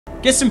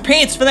Get some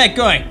pants for that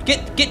guy.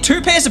 Get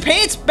 2 pairs of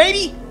pants,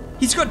 baby.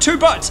 He's got 2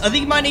 butts. I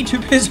think he might need 2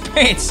 pairs of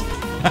pants.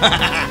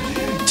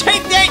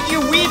 Take that,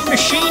 you weird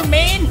machine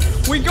man.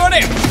 We got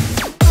him.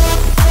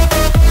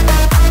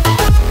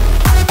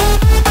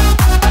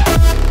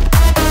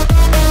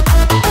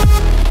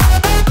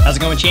 How's it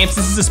going, champs?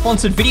 This is a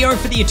sponsored video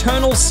for the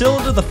Eternal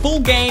Cylinder. The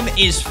full game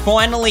is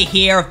finally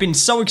here. I've been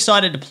so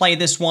excited to play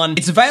this one.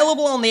 It's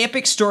available on the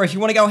Epic Store if you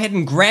want to go ahead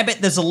and grab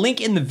it. There's a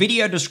link in the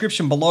video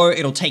description below.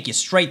 It'll take you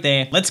straight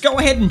there. Let's go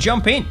ahead and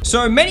jump in.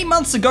 So many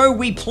months ago,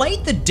 we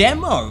played the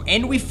demo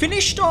and we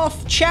finished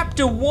off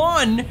chapter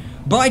 1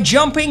 by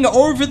jumping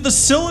over the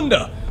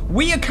cylinder.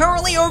 We are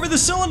currently over the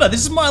cylinder.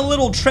 This is my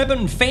little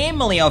Trebin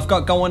family I've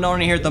got going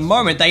on here at the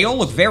moment. They all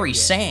look very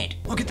sad.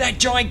 Look at that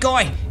giant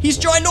guy. He's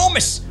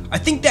ginormous. I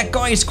think that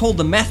guy is called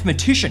the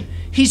mathematician.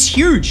 He's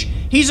huge.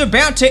 He's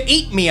about to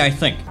eat me, I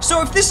think.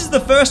 So if this is the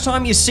first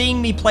time you're seeing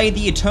me play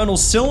the Eternal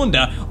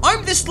Cylinder,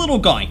 I'm this little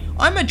guy.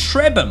 I'm a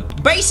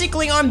Trebin.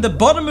 Basically, I'm the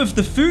bottom of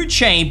the food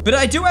chain, but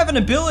I do have an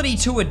ability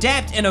to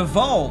adapt and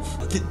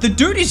evolve. The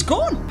dude is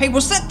gone. Hey,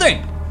 what's that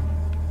thing?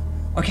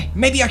 Okay,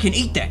 maybe I can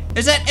eat that.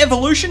 Is that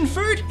evolution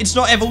food? It's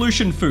not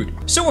evolution food.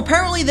 So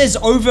apparently there's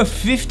over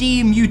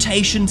 50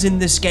 mutations in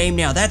this game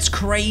now. That's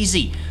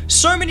crazy.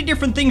 So many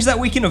different things that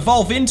we can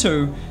evolve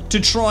into to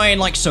try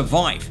and like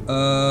survive.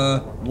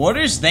 What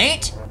is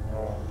that?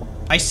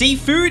 I see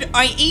food,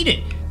 I eat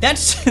it.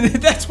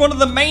 That's one of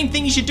the main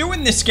things you do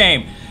in this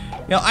game.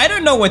 Now, I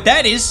don't know what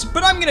that is,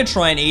 but I'm gonna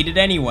try and eat it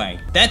anyway.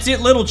 That's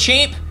it, little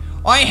champ.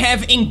 I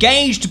have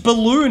engaged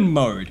balloon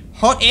mode.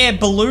 Hot air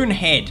balloon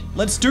head.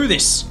 Let's do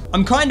this.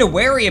 I'm kind of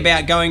wary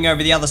about going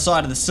over the other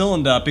side of the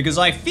cylinder because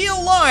I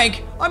feel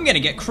like I'm gonna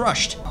get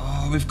crushed.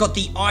 Oh, we've got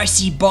the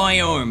icy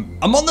biome.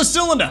 I'm on the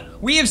cylinder.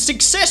 We have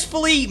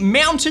successfully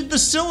mounted the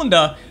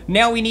cylinder.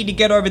 Now we need to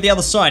get over the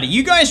other side. Are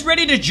you guys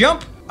ready to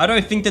jump? I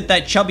don't think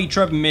that chubby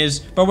Trebin is,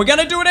 but we're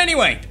gonna do it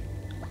anyway.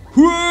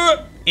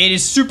 It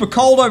is super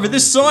cold over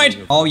this side.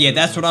 Oh yeah,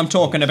 that's what I'm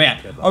talking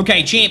about.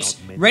 Okay, champs,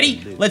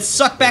 ready? Let's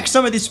suck back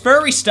some of this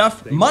furry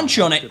stuff, munch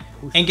on it,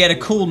 and get a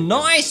cool,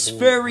 nice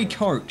furry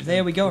coat.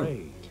 There we go.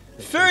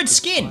 Furred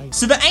skin.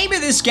 So the aim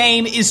of this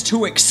game is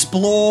to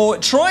explore,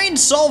 try and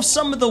solve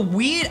some of the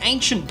weird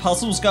ancient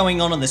puzzles going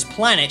on this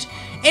planet,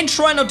 and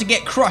try not to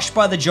get crushed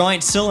by the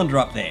giant cylinder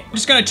up there. I'm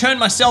just gonna turn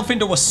myself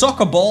into a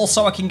soccer ball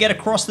so I can get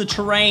across the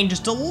terrain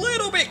just a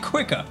little bit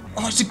quicker.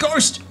 Oh, it's a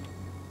ghost.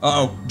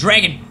 Uh-oh,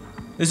 dragon.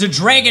 There's a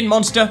dragon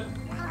monster.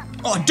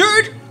 Oh,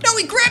 dude! No,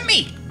 he grabbed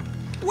me!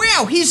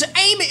 Wow, his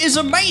aim is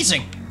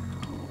amazing.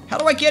 How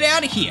do I get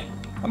out of here?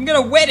 I'm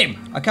gonna wet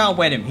him. I can't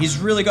wet him. He's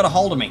really got a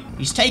hold of me.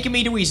 He's taking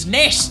me to his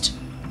nest.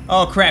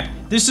 Oh, crap.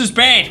 This is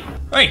bad.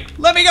 Hey,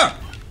 let me go.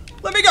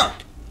 Let me go.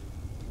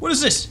 What is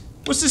this?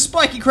 What's this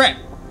spiky crap?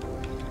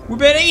 We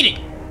better eat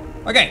it.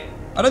 Okay,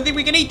 I don't think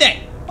we can eat that.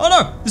 Oh,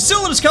 no. The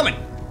cylinder's coming.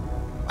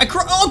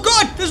 Oh,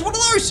 God, there's one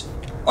of those.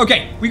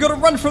 Okay, we gotta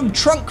run from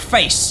trunk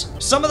face.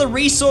 Some of the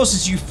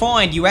resources you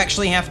find, you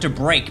actually have to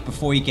break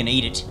before you can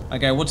eat it.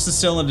 Okay, what's the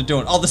cylinder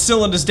doing? Oh, the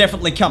cylinder's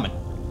definitely coming.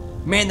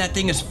 Man, that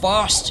thing is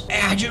fast.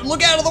 Ah,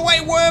 look out of the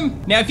way,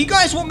 worm. Now, if you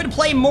guys want me to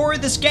play more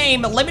of this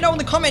game, let me know in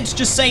the comments.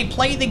 Just say,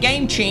 play the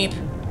game, champ.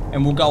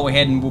 And we'll go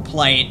ahead and we'll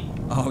play it.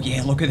 Oh,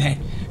 yeah, look at that.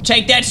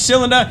 Take that,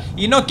 cylinder.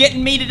 You're not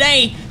getting me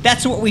today.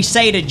 That's what we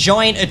say to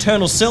giant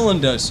eternal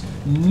cylinders.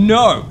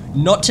 No,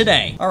 not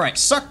today. All right,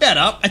 suck that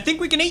up. I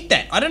think we can eat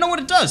that. I don't know what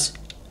it does.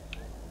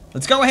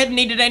 Let's go ahead and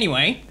eat it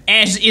anyway,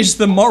 as is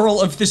the moral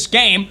of this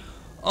game.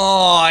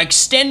 Oh,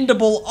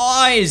 extendable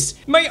eyes.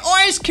 My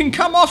eyes can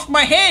come off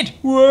my head.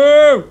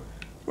 Whoa.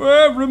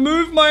 Whoa,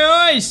 remove my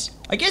eyes.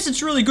 I guess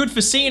it's really good for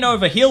seeing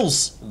over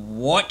hills.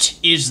 What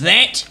is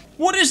that?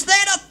 What is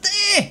that up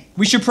there?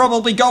 We should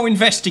probably go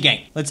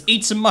investigate. Let's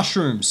eat some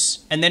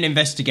mushrooms and then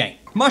investigate.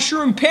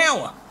 Mushroom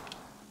power.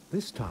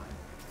 This time,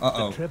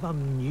 uh-oh, the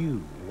Trebin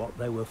knew what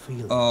they were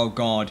feeling. Oh,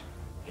 God.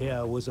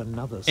 Here was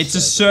another. It's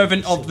a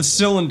servant of the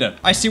cylinder.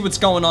 I see what's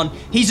going on.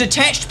 He's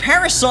attached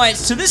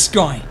parasites to this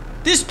guy.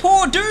 This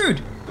poor dude.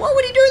 Why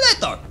would he do that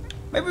though?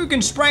 Maybe we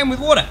can spray him with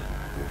water.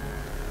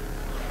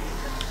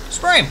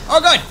 Spray him.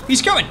 Oh God,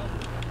 he's coming.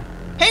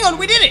 Hang on,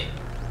 we did it.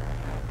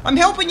 I'm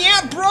helping you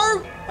out,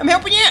 bro. I'm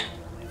helping you out.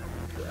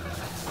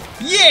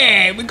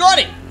 Yeah, we got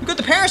it. We got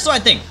the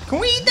parasite thing. Can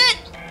we eat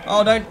that?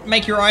 Oh, don't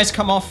make your eyes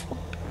come off.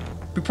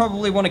 We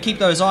probably want to keep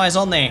those eyes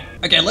on there.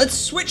 Okay, let's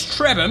switch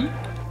Trebin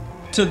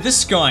to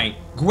this guy,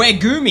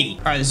 Guegumi.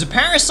 All right, there's a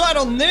parasite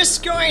on this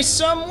guy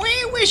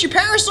somewhere. Where's your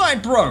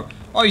parasite, bro?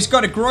 Oh, he's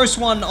got a gross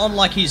one on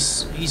like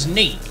his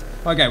knee.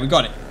 Okay, we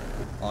got it.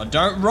 Oh,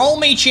 don't roll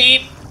me,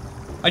 champ.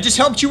 I just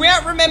helped you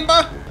out,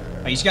 remember?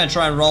 Oh, he's gonna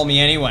try and roll me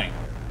anyway.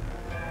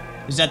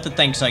 Is that the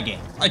thanks I get?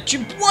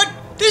 What?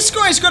 This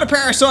guy's got a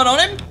parasite on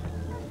him.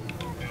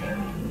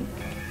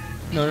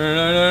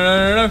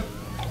 No.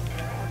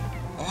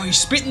 Oh, he's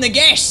spitting the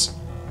gas.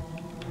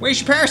 Where's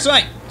your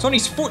parasite? It's on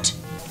his foot.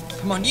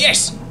 Come on,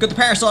 yes! Got the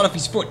parasite off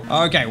his foot.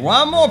 Okay,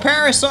 one more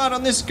parasite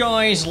on this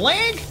guy's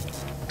leg.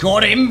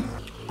 Got him.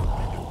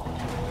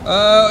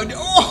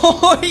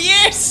 Oh,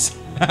 yes!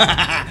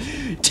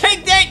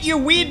 Take that, you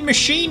weird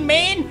machine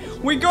man!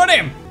 We got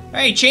him!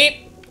 Hey, champ.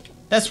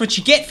 That's what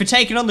you get for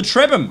taking on the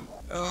Trebham.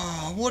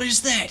 Oh, what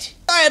is that?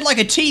 I had like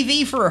a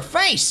TV for a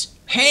face.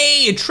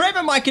 Hey, a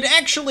Trebham I could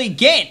actually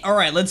get. All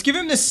right, let's give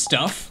him this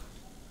stuff.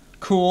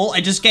 Cool, I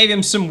just gave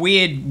him some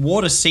weird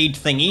water seed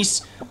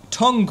thingies.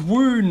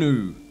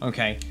 Tongwunu.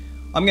 Okay,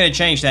 I'm gonna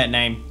change that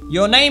name.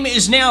 Your name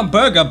is now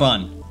Burger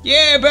Bun.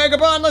 Yeah, Burger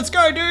Bun, let's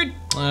go, dude.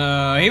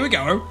 Here we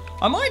go.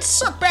 I might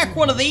suck back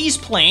one of these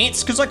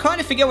plants, because I kind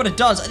of forget what it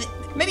does.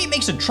 Maybe it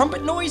makes a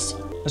trumpet noise?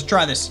 Let's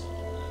try this.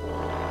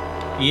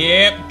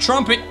 Yep,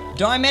 trumpet.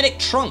 Dimatic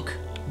trunk.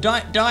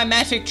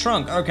 Dimatic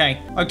trunk,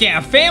 okay. Okay,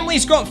 our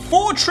family's got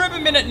 4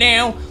 Trebham in it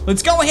now.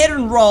 Let's go ahead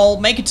and roll,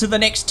 make it to the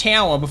next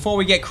tower before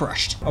we get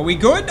crushed. Are we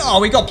good? Oh,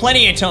 we got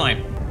plenty of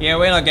time. Yeah,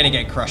 we're not gonna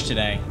get crushed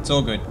today. It's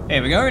all good.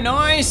 There we go,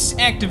 nice.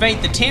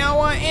 Activate the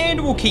tower,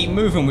 and we'll keep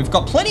moving. We've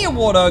got plenty of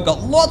water,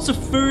 got lots of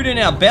food in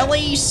our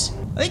bellies.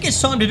 I think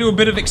it's time to do a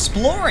bit of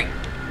exploring.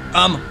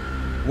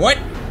 What?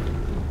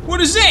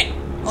 What is that?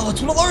 Oh,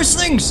 it's one of those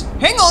things.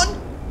 Hang on.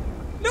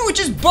 No, it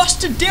just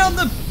busted down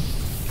the...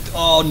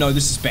 Oh no,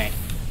 this is bad.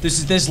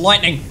 There's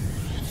lightning.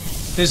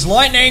 There's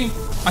lightning.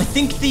 I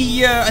think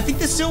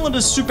the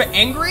cylinder's super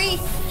angry,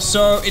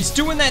 so it's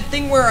doing that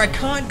thing where I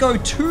can't go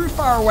too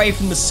far away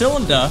from the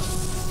cylinder,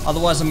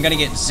 otherwise I'm gonna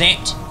get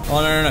zapped.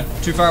 Oh no,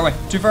 too far away,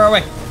 too far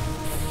away.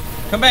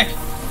 Come back.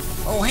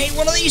 Oh hey,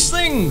 one of these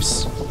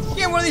things.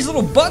 Yeah, one of these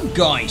little bug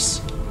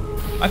guys.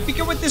 I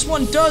figure what this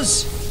one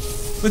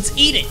does. Let's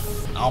eat it.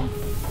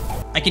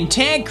 I can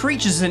tag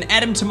creatures and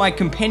add them to my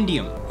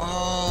compendium.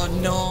 Oh,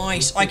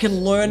 nice. I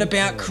can learn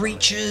about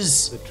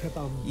creatures.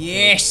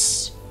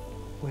 Yes.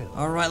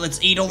 All right,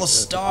 let's eat all the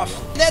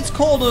stuff. That's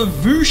called a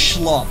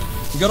Vushlopp.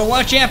 You gotta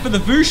watch out for the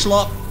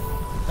Vushlopp.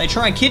 They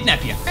try and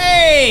kidnap you.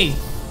 Hey!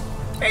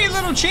 Hey,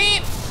 little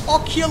champ.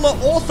 Ocular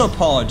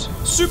orthopod.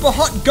 Super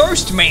hot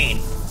ghost man.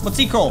 What's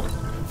he called?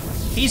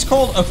 He's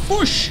called a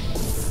Fush.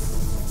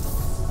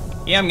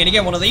 Yeah, I'm gonna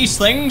get one of these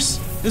things.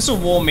 This'll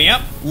warm me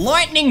up.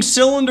 Lightning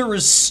cylinder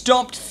is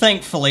stopped,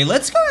 thankfully.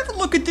 Let's go have a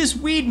look at this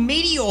weird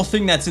meteor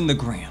thing that's in the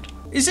ground.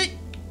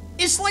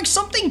 It's like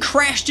something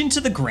crashed into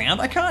the ground.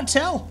 I can't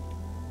tell.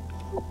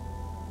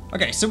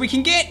 Okay, so we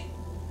can get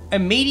a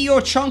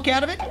meteor chunk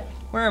out of it.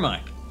 Where am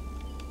I?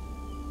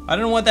 I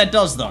don't know what that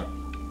does though.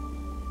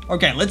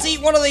 Okay, let's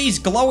eat one of these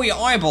glowy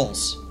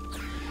eyeballs.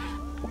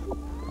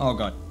 Oh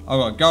god,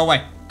 go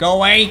away, go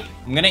away.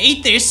 I'm gonna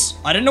eat this.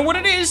 I don't know what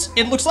it is.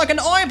 It looks like an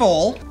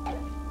eyeball.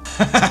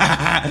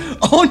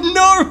 Oh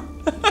no!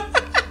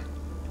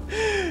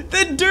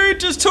 The dude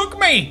just took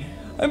me!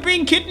 I'm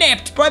being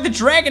kidnapped by the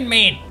Dragon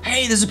Man.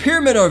 Hey, there's a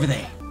pyramid over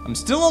there. I'm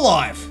still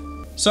alive.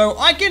 So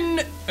I can,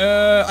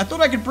 I thought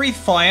I could breathe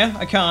fire.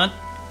 I can't.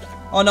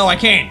 Oh no, I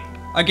can.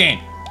 I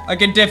can. I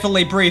can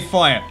definitely breathe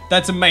fire.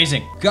 That's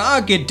amazing.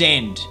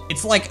 Gargadend.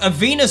 It's like a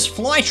Venus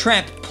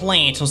flytrap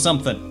plant or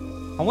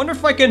something. I wonder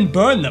if I can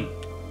burn them.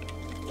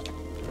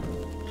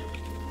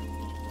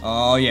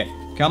 Oh yeah.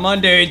 Come on,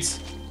 dudes.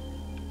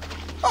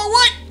 Oh,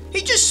 what?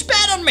 He just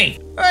spat on me.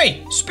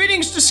 Hey,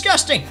 spitting's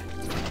disgusting.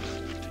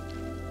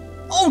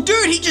 Oh,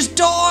 dude, he just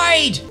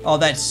died. Oh,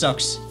 that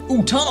sucks.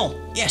 Ooh,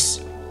 tunnel. Yes.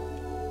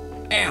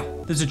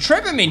 Ow. There's a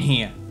Trebham in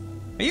here.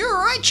 Are you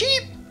all right,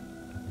 champ?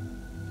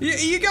 Are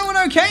you going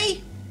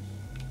okay?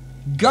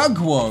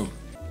 Gugwo.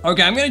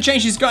 Okay, I'm going to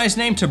change this guy's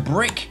name to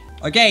Brick.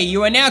 Okay,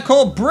 you are now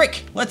called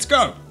Brick. Let's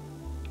go.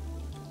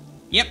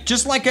 Yep,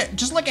 just like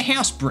a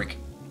house brick.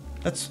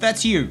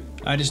 That's you.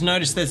 I just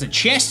noticed there's a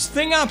chest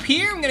thing up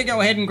here. I'm gonna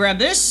go ahead and grab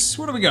this.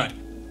 What do we got?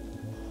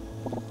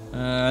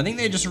 I think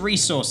they're just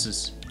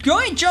resources.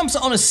 Guy jumps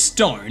on a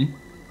stone.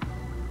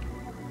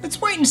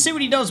 Let's wait and see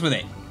what he does with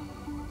it.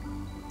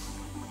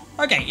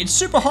 Okay, it's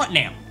super hot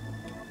now.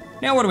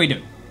 Now what do we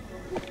do?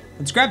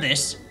 Let's grab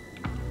this.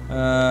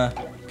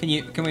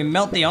 Can we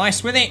melt the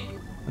ice with it?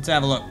 Let's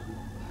have a look.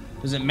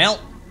 Does it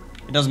melt?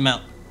 It doesn't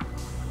melt.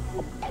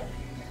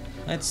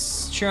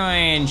 Let's try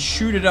and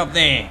shoot it up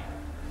there.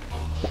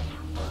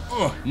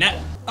 Oh, nah.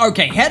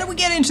 Okay, how do we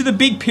get into the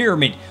big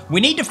pyramid?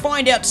 We need to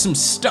find out some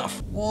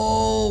stuff.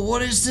 Whoa,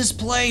 what is this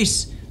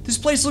place? This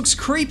place looks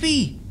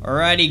creepy.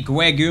 Alrighty,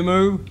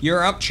 Gwagumu,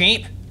 you're up,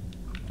 champ.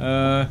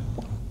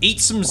 Eat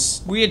some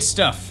weird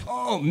stuff.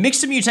 Oh,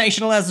 mixed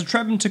mutation allows the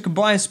Trebham to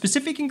combine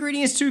specific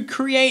ingredients to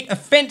create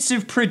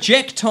offensive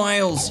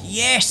projectiles.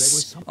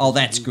 Yes! Oh,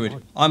 that's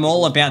good. I'm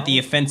all about the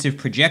offensive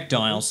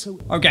projectiles.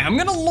 Okay, I'm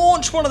gonna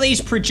launch one of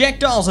these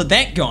projectiles at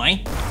that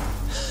guy.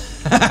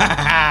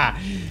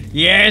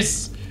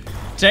 Yes!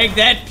 Take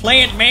that,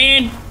 plant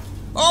man!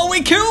 Oh,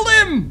 we killed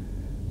him!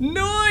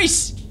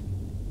 Nice!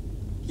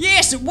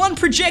 Yes, one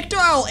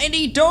projectile and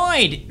he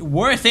died.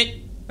 Worth it.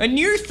 A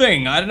new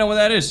thing. I don't know what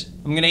that is.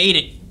 I'm gonna eat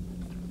it.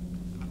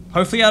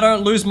 Hopefully I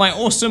don't lose my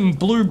awesome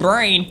blue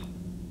brain.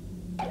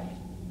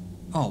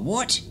 Oh,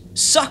 what?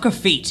 Sucker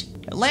feet.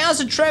 Allows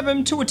a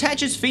Trebham to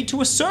attach its feet to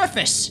a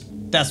surface.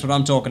 That's what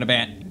I'm talking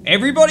about.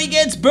 Everybody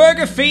gets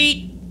burger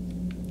feet.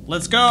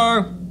 Let's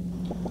go.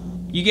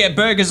 You get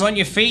burgers on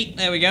your feet.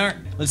 There we go.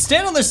 Let's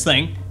stand on this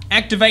thing,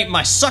 activate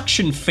my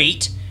suction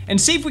feet, and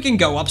see if we can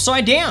go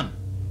upside down.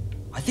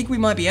 I think we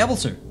might be able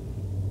to.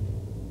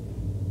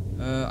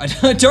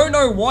 I don't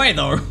know why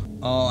though.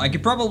 Oh, I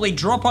could probably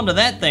drop onto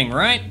that thing,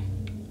 right?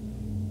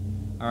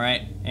 All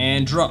right,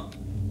 and drop.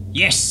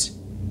 Yes.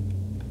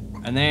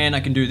 And then I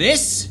can do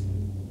this.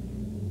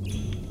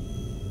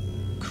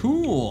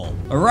 Cool.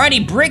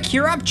 Alrighty, Brick,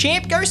 you're up,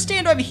 champ. Go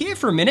stand over here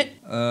for a minute.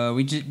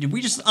 Did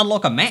we just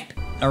unlock a map?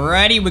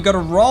 Alrighty, we gotta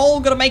roll,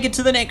 gotta make it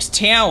to the next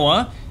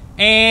tower.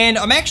 And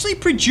I'm actually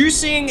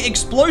producing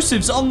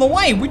explosives on the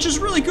way, which is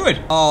really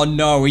good. Oh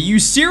no, are you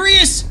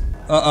serious?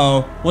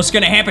 Uh-oh, what's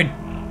gonna happen?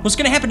 What's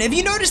gonna happen? Have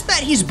you noticed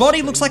that his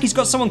body looks like he's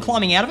got someone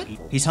climbing out of it?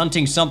 He's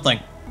hunting something.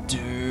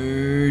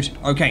 Dude.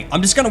 Okay,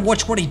 I'm just gonna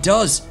watch what he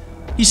does.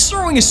 He's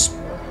throwing a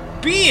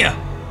spear.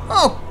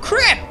 Oh,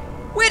 crap.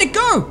 Where'd it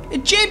go?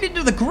 It jammed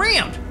into the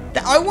ground.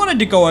 I wanted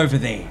to go over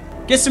there.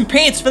 Get some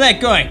pants for that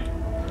guy.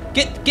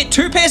 Get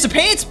 2 pairs of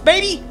pants,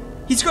 baby.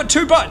 He's got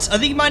 2 butts. I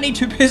think he might need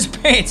 2 pairs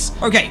of pants.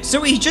 Okay,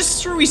 so he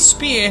just threw his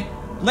spear,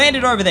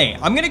 landed over there.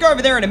 I'm gonna go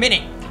over there in a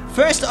minute.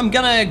 First, I'm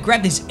gonna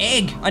grab this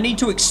egg. I need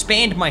to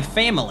expand my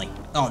family.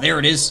 Oh, there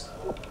it is.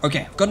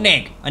 Okay, I've got an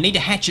egg. I need to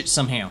hatch it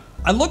somehow.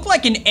 I look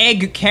like an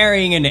egg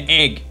carrying an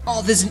egg.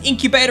 Oh, there's an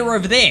incubator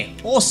over there.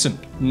 Awesome.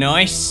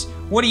 Nice.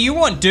 What do you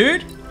want,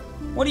 dude?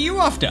 What are you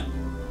after?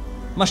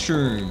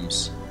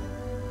 Mushrooms.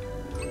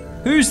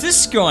 Who's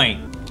this guy?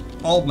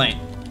 Old mate.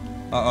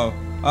 Uh-oh.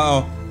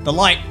 Uh-oh. The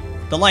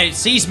light, it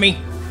sees me.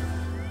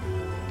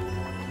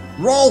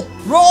 Roll!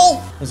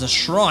 Roll! There's a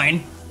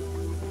shrine.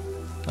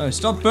 Oh,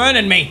 stop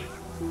burning me.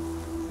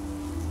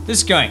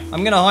 This guy.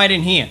 I'm gonna hide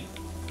in here.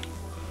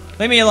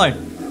 Leave me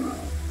alone.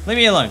 Leave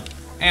me alone.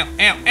 Ow,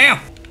 ow,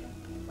 ow!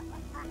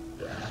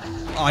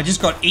 Oh, I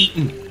just got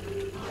eaten.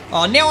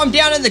 Oh, now I'm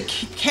down in the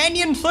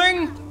canyon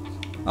thing?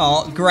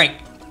 Oh, great.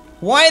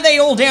 Why are they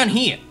all down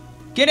here?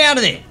 Get out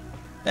of there.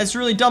 That's a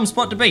really dumb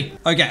spot to be.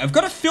 Okay, I've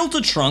got a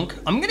filter trunk.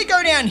 I'm gonna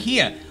go down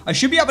here. I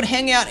should be able to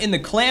hang out in the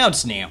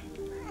clouds now.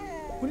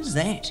 What is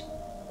that?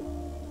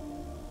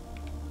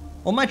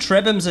 All my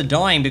trebums are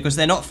dying because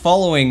they're not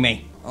following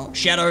me. Oh,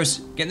 shadows.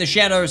 Get in the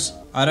shadows.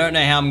 I don't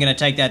know how I'm gonna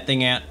take that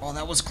thing out. Oh,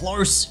 that was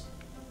close.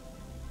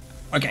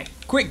 Okay,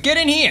 quick, get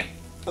in here.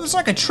 Oh, it's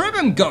like a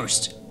trebum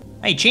ghost.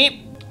 Hey, champ.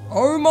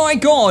 Oh my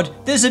god,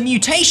 there's a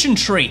mutation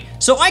tree.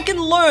 So I can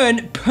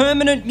learn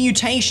permanent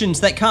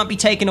mutations that can't be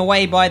taken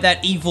away by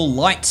that evil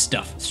light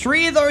stuff.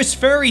 3 of those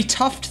furry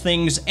tuft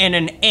things and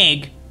an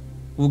egg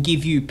will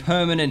give you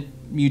permanent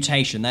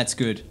mutation. That's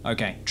good.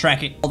 Okay,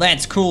 track it. Well,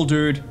 that's cool,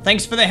 dude.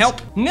 Thanks for the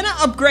help. I'm gonna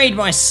upgrade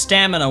my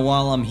stamina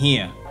while I'm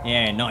here.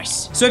 Yeah,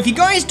 nice. So if you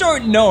guys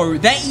don't know,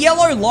 that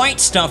yellow light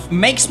stuff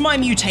makes my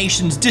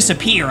mutations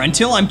disappear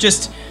until I'm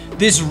just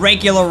this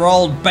regular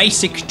old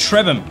basic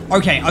trebum.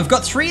 Okay, I've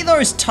got 3 of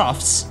those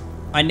tufts.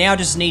 I now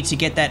just need to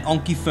get that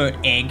Onkifert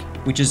egg,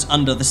 which is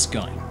under the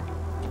sky.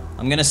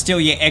 I'm gonna steal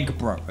your egg,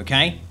 bro,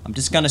 okay? I'm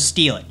just gonna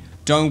steal it.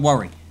 Don't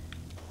worry.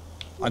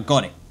 I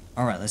got it.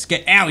 All right, let's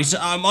get, ow,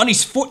 I'm on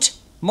his foot.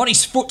 I'm on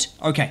his foot.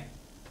 Okay,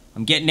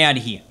 I'm getting out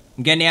of here.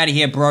 I'm getting out of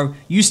here, bro.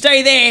 You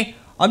stay there.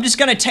 I'm just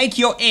gonna take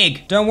your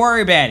egg. Don't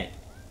worry about it.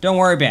 Don't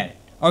worry about it.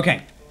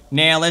 Okay,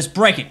 now let's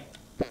break it.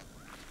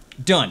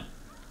 Done.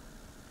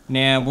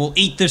 Now we'll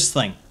eat this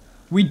thing.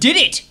 We did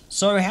it!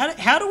 So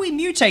how do we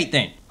mutate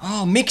then?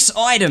 Oh, mix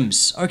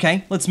items.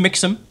 Okay, let's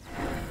mix them.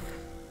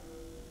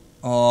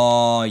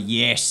 Oh,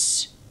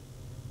 yes.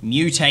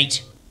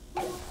 Mutate.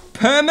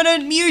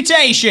 Permanent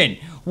mutation!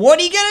 What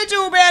are you gonna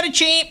do about it,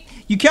 champ?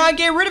 You can't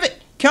get rid of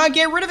it. Can't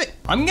get rid of it.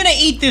 I'm gonna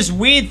eat this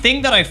weird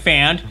thing that I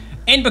found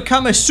and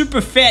become a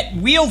super fat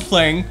wheel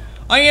thing.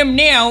 I am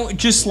now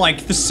just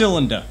like the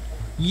cylinder.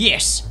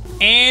 Yes,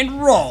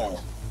 and roll.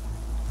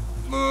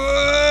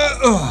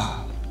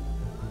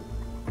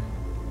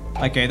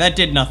 Okay, that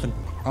did nothing.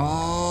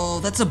 Oh,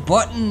 that's a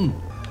button.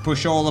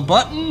 Push all the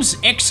buttons.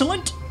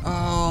 Excellent.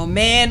 Oh,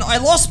 man. I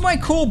lost my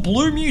cool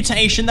blue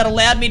mutation that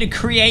allowed me to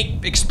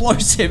create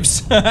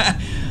explosives. Hey,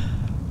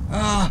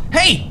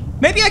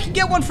 maybe I can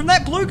get one from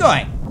that blue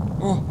guy.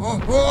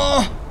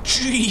 Oh,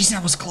 jeez,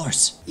 that was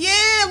close.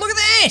 Yeah, look at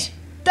that.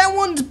 That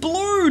one's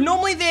blue.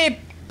 Normally they're,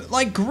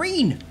 like,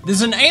 green.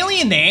 There's an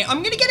alien there.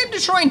 I'm gonna get him to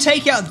try and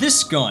take out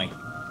this guy.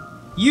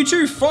 You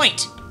two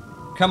fight.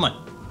 Come on.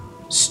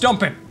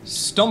 Stomp him.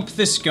 Stomp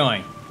this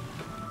guy.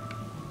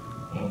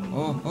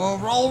 Oh,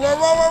 roll.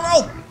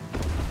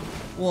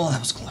 Oh, that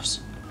was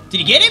close.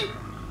 Did you get him?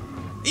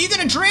 Are you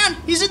gonna drown?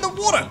 He's in the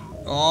water.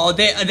 Oh, are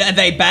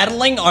they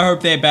battling? I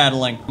hope they're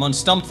battling. Come on,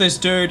 stomp this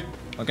dude.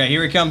 Okay,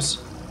 here he comes.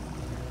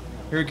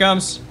 Here he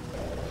comes.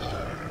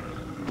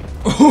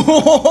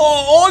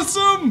 Oh,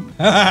 awesome!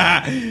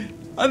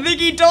 I think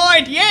he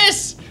died.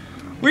 Yes!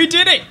 We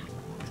did it.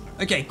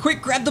 Okay,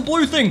 quick, grab the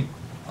blue thing.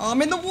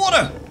 I'm in the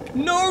water.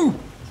 No.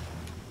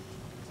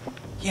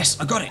 Yes,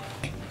 I got it.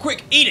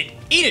 Quick, eat it.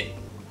 Eat it.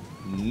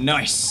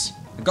 Nice.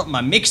 I got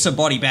my mixer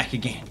body back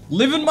again.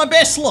 Living my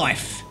best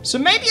life. So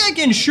maybe I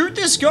can shoot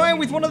this guy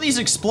with one of these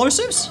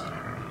explosives?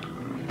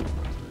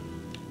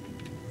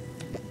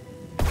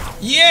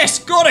 Yes,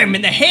 got him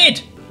in the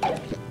head.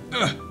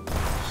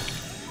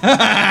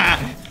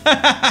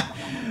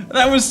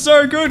 That was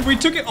so good. We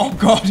took it. Oh,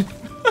 God.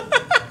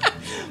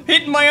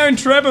 Hitting my own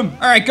trebum.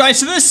 Alright guys,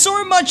 so there's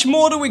so much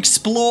more to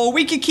explore.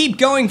 We could keep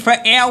going for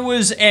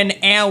hours and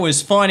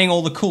hours finding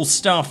all the cool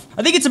stuff.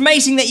 I think it's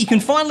amazing that you can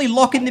finally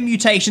lock in the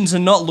mutations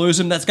and not lose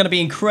them. That's going to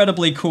be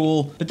incredibly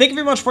cool. But thank you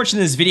very much for watching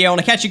this video, and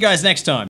I'll catch you guys next time.